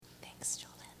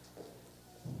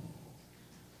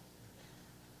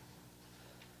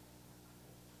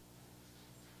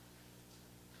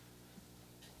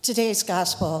Today's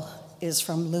gospel is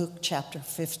from Luke chapter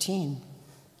 15.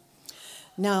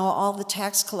 Now all the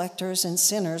tax collectors and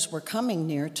sinners were coming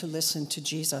near to listen to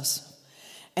Jesus.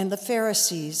 And the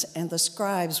Pharisees and the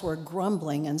scribes were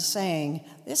grumbling and saying,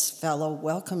 "This fellow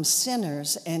welcomes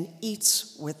sinners and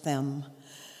eats with them."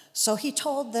 So he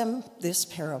told them this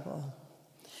parable.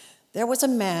 There was a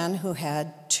man who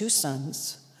had 2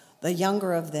 sons. The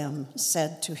younger of them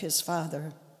said to his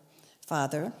father,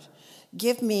 "Father,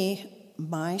 give me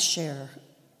my share,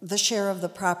 the share of the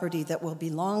property that will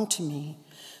belong to me."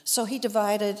 So he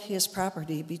divided his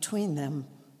property between them.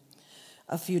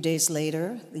 A few days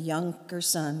later, the younger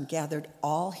son gathered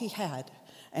all he had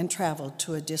and traveled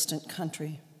to a distant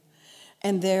country.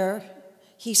 And there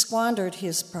he squandered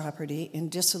his property in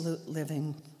dissolute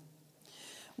living.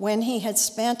 When he had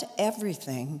spent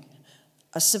everything,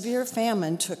 a severe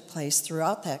famine took place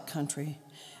throughout that country,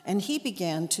 and he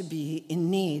began to be in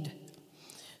need.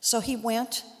 So he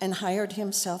went and hired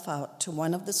himself out to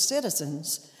one of the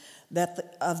citizens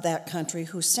of that country,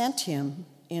 who sent him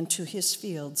into his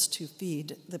fields to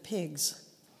feed the pigs.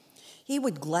 He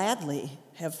would gladly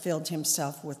have filled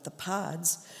himself with the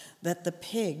pods that the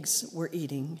pigs were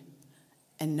eating,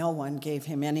 and no one gave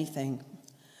him anything.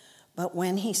 But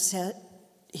when he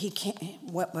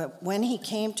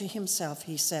came to himself,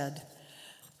 he said,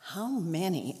 "How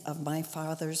many of my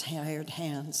father's hired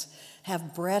hands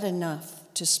have bread enough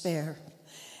to spare?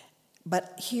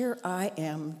 But here I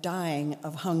am dying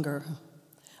of hunger.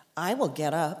 I will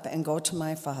get up and go to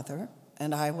my father,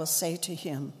 and I will say to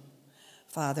him,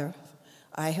 'Father,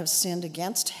 I have sinned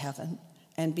against heaven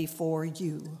and before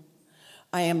you.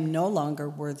 I am no longer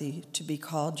worthy to be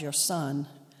called your son.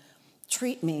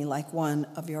 Treat me like one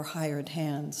of your hired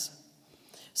hands.'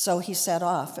 So he set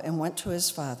off and went to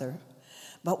his father.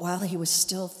 But while he was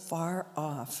still far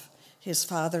off, his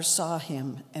father saw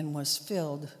him and was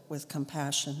filled with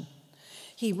compassion.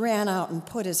 He ran out and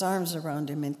put his arms around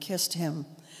him and kissed him.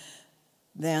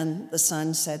 Then the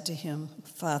son said to him,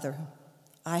 'Father,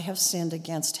 I have sinned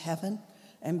against heaven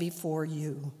and before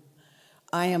you.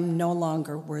 I am no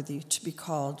longer worthy to be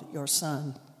called your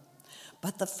son.'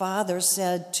 But the father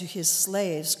said to his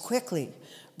slaves, 'Quickly,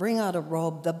 bring out a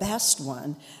robe, the best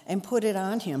one, and put it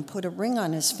on him. Put a ring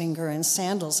on his finger and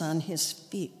sandals on his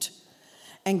feet.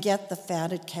 And get the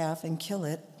fatted calf and kill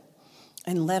it.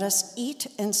 And let us eat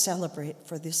and celebrate,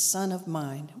 for this son of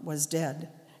mine was dead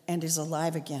and is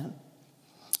alive again.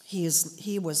 He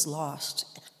was lost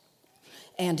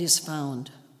and is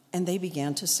found.' And they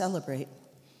began to celebrate.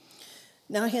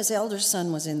 Now his elder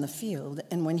son was in the field,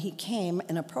 and when he came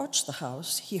and approached the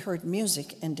house, he heard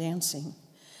music and dancing.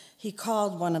 He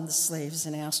called one of the slaves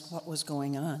and asked what was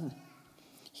going on.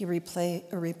 He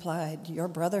replied, 'Your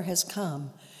brother has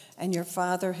come, and your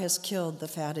father has killed the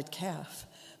fatted calf,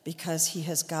 because he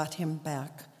has got him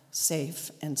back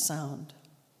safe and sound.'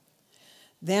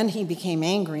 Then he became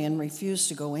angry and refused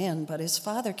to go in, but his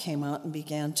father came out and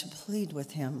began to plead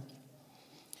with him.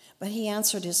 But he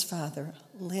answered his father,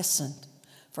 'Listen,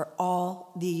 for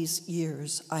all these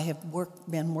years I have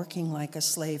been working like a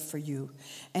slave for you,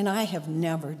 and I have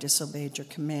never disobeyed your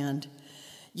command.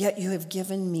 Yet you have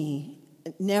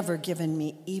never given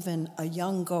me even a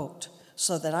young goat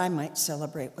so that I might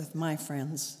celebrate with my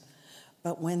friends.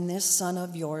 But when this son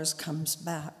of yours comes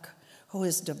back, who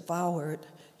has devoured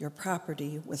your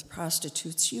property with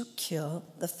prostitutes, you kill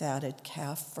the fatted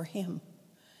calf for him.'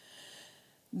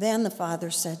 Then the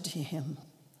father said to him,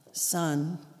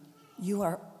 'Son, you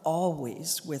are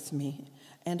always with me,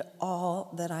 and all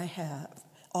that I have,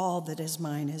 all that is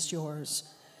mine is yours.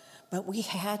 But we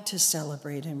had to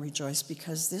celebrate and rejoice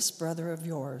because this brother of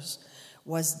yours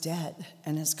was dead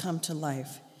and has come to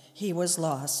life. He was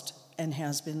lost and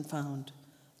has been found.'"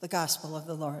 The gospel of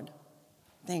the Lord.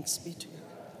 Thanks be to you.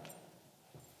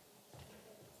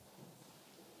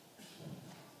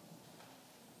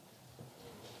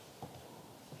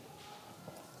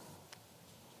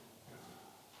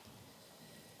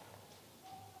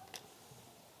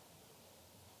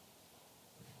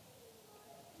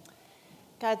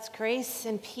 God's grace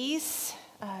and peace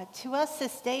to us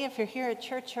this day, if you're here at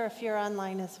church or if you're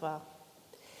online as well.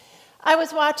 I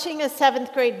was watching a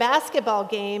 7th grade basketball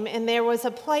game, and there was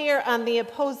a player on the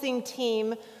opposing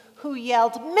team who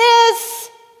yelled, "Miss!"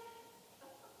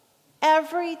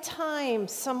 every time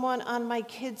someone on my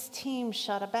kids' team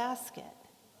shot a basket.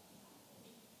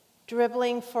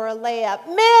 Dribbling for a layup,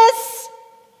 "Miss!"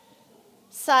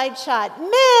 Side shot,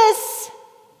 "Miss!"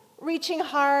 Reaching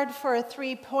hard for a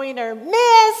 3-pointer,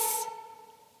 "Miss!"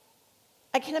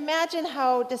 I can imagine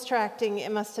how distracting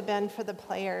it must have been for the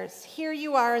players. Here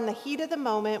you are in the heat of the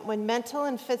moment when mental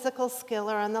and physical skill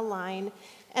are on the line,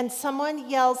 and someone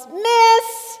yells,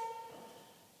 "Miss!"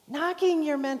 knocking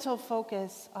your mental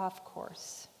focus off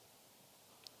course.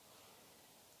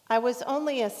 I was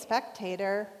only a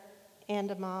spectator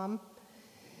and a mom,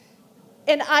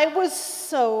 and I was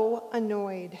so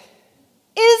annoyed.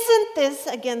 Isn't this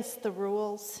against the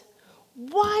rules?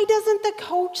 Why doesn't the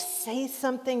coach say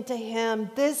something to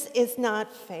him? This is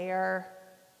not fair.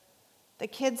 The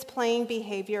kids' playing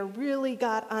behavior really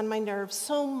got on my nerves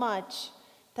so much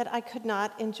that I could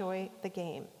not enjoy the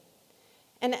game.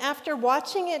 And after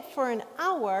watching it for an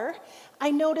hour, I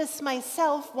noticed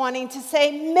myself wanting to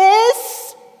say,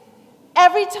 "Miss,"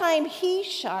 every time he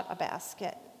shot a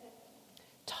basket.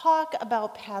 Talk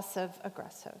about passive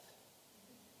aggressive.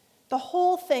 The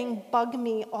whole thing bugged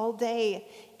me all day,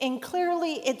 and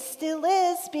clearly it still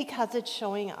is because it's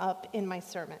showing up in my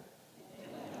sermon.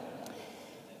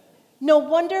 No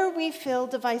wonder we feel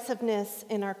divisiveness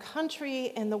in our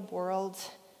country and the world.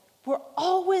 We're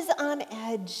always on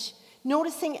edge,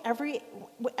 noticing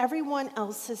everyone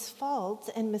else's faults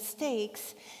and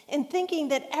mistakes and thinking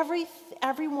that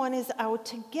everyone is out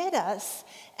to get us,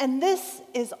 and this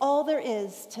is all there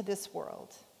is to this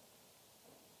world.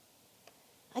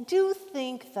 I do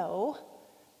think, though,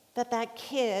 that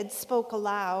kid spoke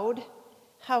aloud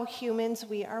how humans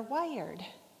we are wired.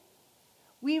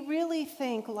 We really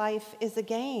think life is a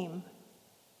game.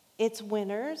 It's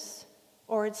winners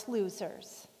or it's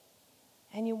losers.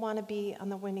 And you want to be on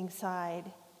the winning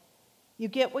side. You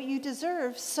get what you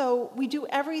deserve, so we do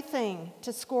everything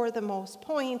to score the most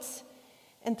points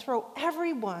and throw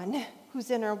everyone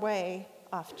who's in our way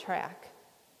off track.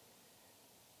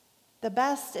 The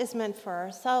best is meant for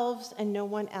ourselves and no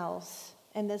one else,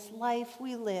 and this life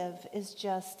we live is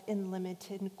just in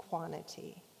limited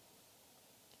quantity.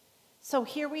 So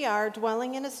here we are,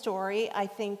 dwelling in a story I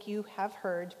think you have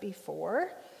heard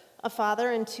before. A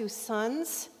father and two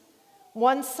sons.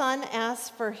 One son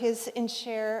asked for his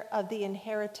share of the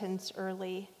inheritance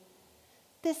early.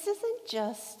 This isn't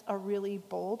just a really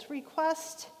bold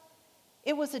request.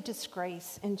 It was a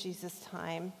disgrace in Jesus'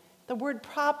 time. The word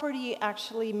property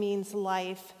actually means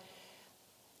life.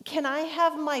 "Can I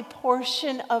have my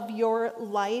portion of your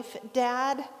life,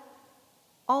 Dad?"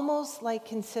 Almost like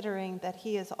considering that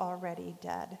he is already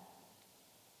dead.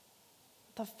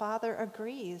 The father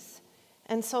agrees.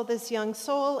 And so this young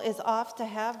soul is off to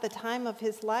have the time of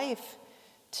his life,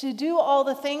 to do all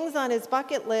the things on his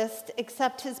bucket list,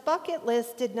 except his bucket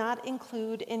list did not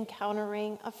include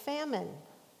encountering a famine.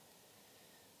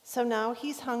 So now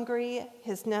he's hungry,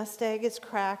 his nest egg is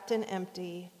cracked and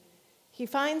empty. He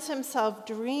finds himself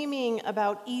dreaming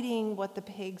about eating what the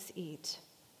pigs eat,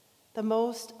 the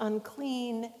most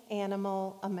unclean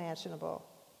animal imaginable.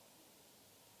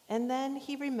 And then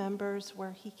he remembers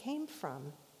where he came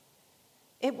from.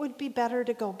 It would be better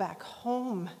to go back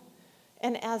home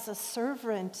and as a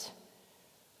servant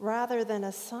rather than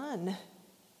a son.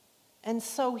 And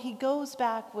so he goes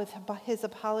back with his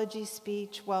apology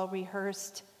speech well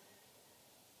rehearsed,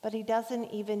 but he's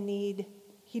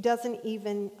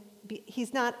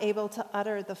not able to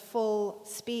utter the full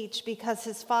speech because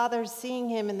his father, seeing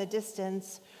him in the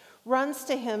distance, runs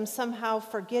to him, somehow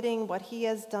forgetting what he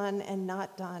has done and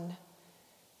not done,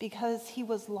 because he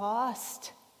was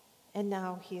lost and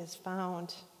now he is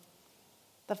found.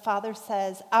 The father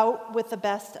says, "Out with the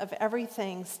best of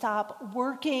everything. Stop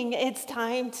working. It's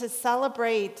time to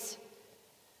celebrate."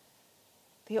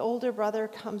 The older brother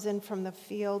comes in from the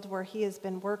field where he has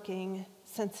been working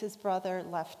since his brother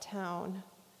left town.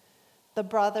 The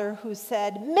brother who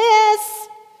said, "Miss,"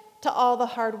 to all the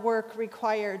hard work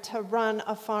required to run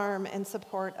a farm and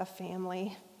support a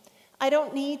family. I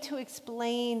don't need to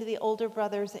explain the older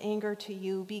brother's anger to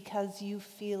you because you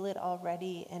feel it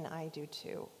already, and I do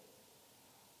too.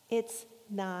 It's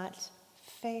not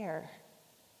fair.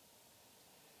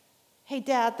 "Hey,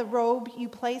 Dad, the robe you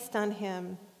placed on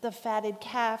him, the fatted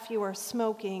calf you are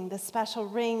smoking, the special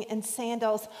ring and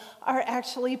sandals are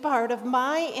actually part of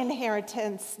my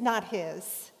inheritance, not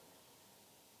his."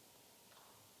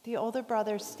 The older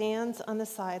brother stands on the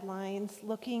sidelines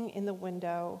looking in the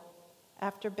window.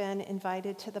 After Ben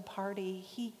invited to the party,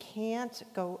 he can't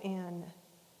go in.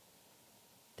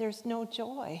 There's no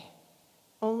joy,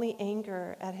 only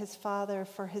anger at his father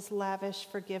for his lavish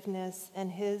forgiveness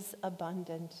and his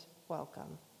abundant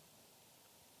welcome.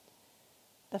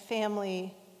 The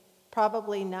family,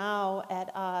 probably now at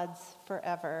odds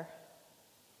forever.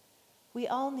 We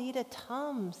all need a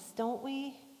Tums, don't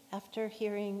we, after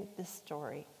hearing this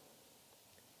story?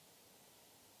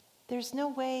 There's no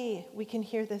way we can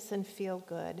hear this and feel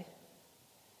good.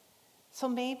 So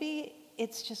maybe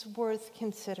it's just worth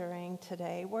considering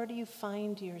today. Where do you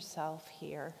find yourself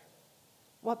here?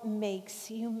 What makes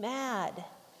you mad?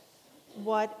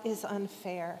 What is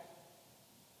unfair?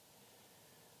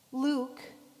 Luke,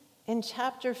 in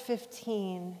chapter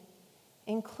 15,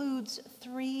 includes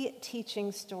 3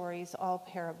 teaching stories, all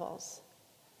parables: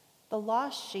 the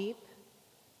lost sheep,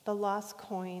 the lost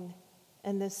coin,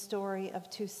 and the story of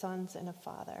 2 sons and a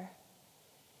father.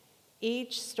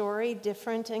 Each story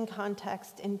different in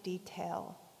context and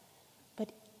detail,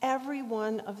 but every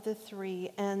one of the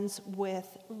 3 ends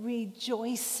with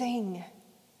rejoicing.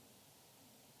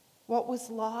 What was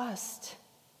lost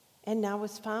and now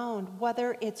is found,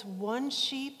 whether it's 1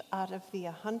 sheep out of the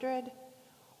 100,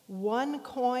 1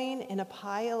 coin in a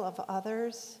pile of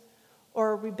others,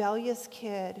 or a rebellious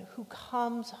kid who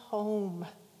comes home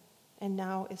and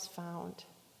now is found.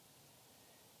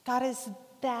 God is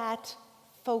that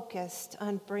focused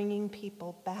on bringing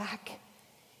people back.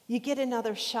 You get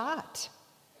another shot.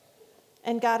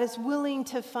 And God is willing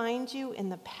to find you in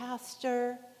the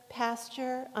pasture,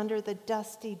 under the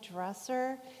dusty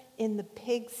dresser, in the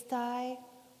pigsty,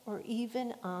 or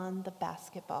even on the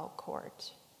basketball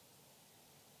court.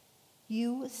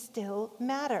 You still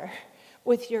matter,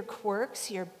 with your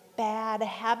quirks, your bad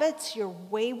habits, your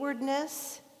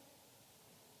waywardness.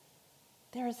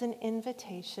 There is an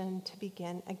invitation to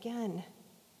begin again.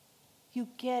 You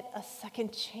get a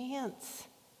second chance,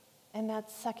 and that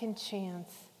second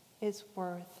chance is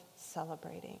worth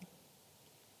celebrating.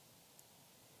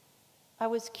 I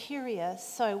was curious,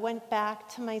 so I went back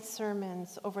to my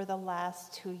sermons over the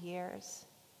last 2 years,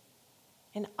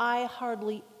 and I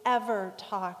hardly ever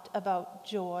talked about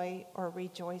joy or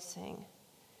rejoicing.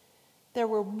 There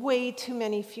were way too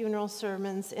many funeral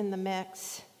sermons in the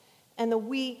mix, and the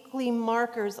weekly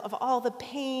markers of all the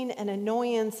pain and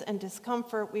annoyance and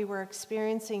discomfort we were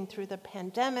experiencing through the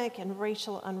pandemic and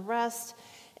racial unrest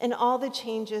and all the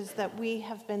changes that we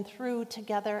have been through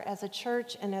together as a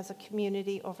church and as a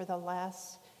community over the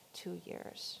last 2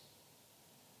 years.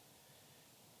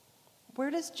 Where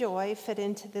does joy fit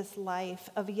into this life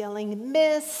of yelling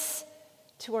 "miss"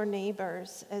 to our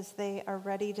neighbors as they are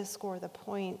ready to score the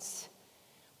points,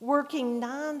 working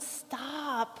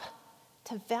nonstop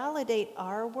to validate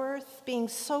our worth, being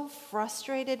so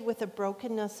frustrated with the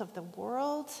brokenness of the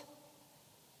world?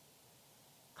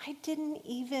 I didn't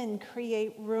even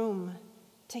create room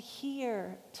to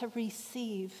hear, to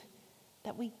receive,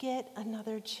 that we get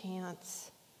another chance.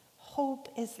 Hope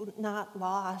is not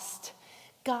lost.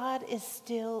 God is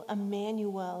still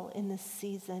Emmanuel in the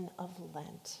season of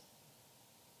Lent.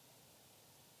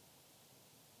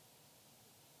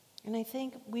 And I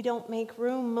think we don't make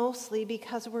room mostly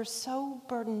because we're so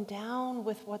burdened down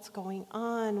with what's going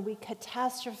on. We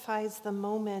catastrophize the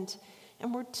moment,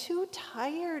 and we're too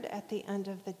tired at the end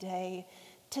of the day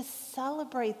to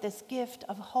celebrate this gift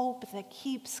of hope that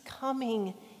keeps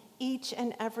coming each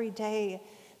and every day,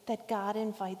 that God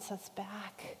invites us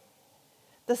back.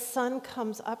 The sun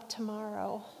comes up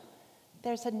tomorrow.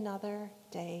 There's another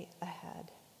day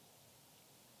ahead.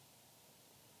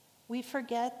 We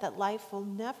forget that life will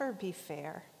never be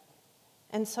fair,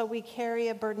 and so we carry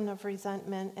a burden of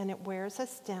resentment, and it wears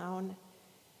us down,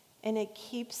 and it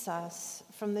keeps us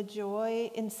from the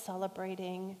joy in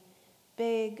celebrating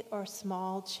big or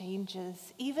small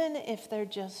changes, even if they're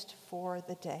just for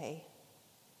the day.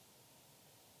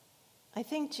 I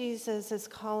think Jesus is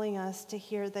calling us to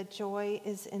hear that joy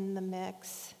is in the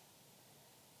mix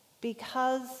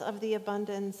because of the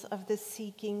abundance of the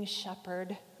seeking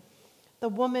shepherd, the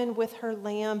woman with her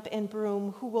lamp and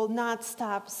broom who will not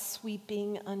stop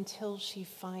sweeping until she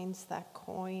finds that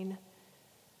coin.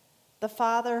 The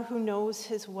father who knows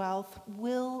his wealth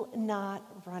will not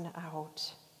run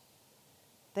out.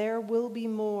 There will be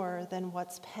more than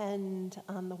what's penned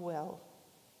on the will.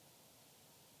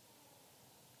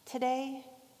 Today,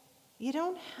 you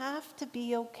don't have to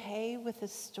be okay with a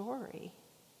story,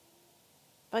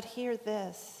 but hear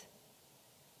this.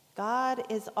 God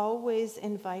is always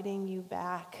inviting you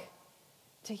back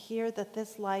to hear that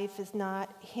this life is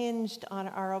not hinged on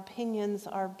our opinions,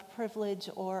 our privilege,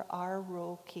 or our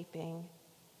rule keeping.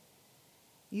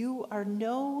 You are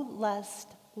no less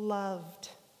loved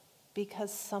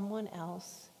because someone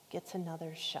else gets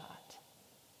another shot.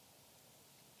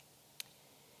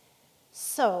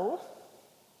 So,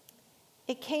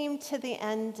 it came to the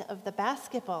end of the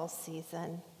basketball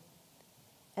season,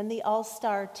 and the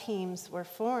all-star teams were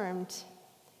formed.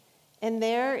 And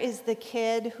there is the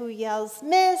kid who yells,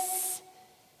 "Miss!"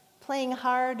 playing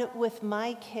hard with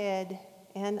my kid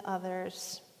and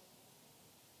others.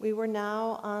 We were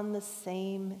now on the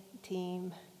same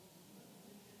team.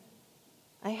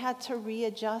 I had to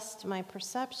readjust my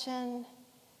perception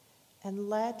and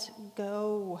let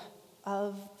go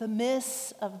of the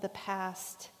miss of the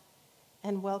past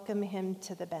and welcome him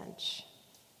to the bench.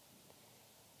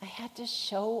 I had to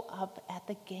show up at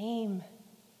the game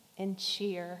and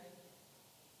cheer.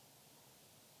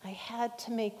 I had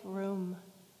to make room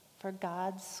for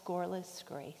God's scoreless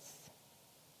grace.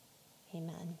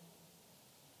 Amen.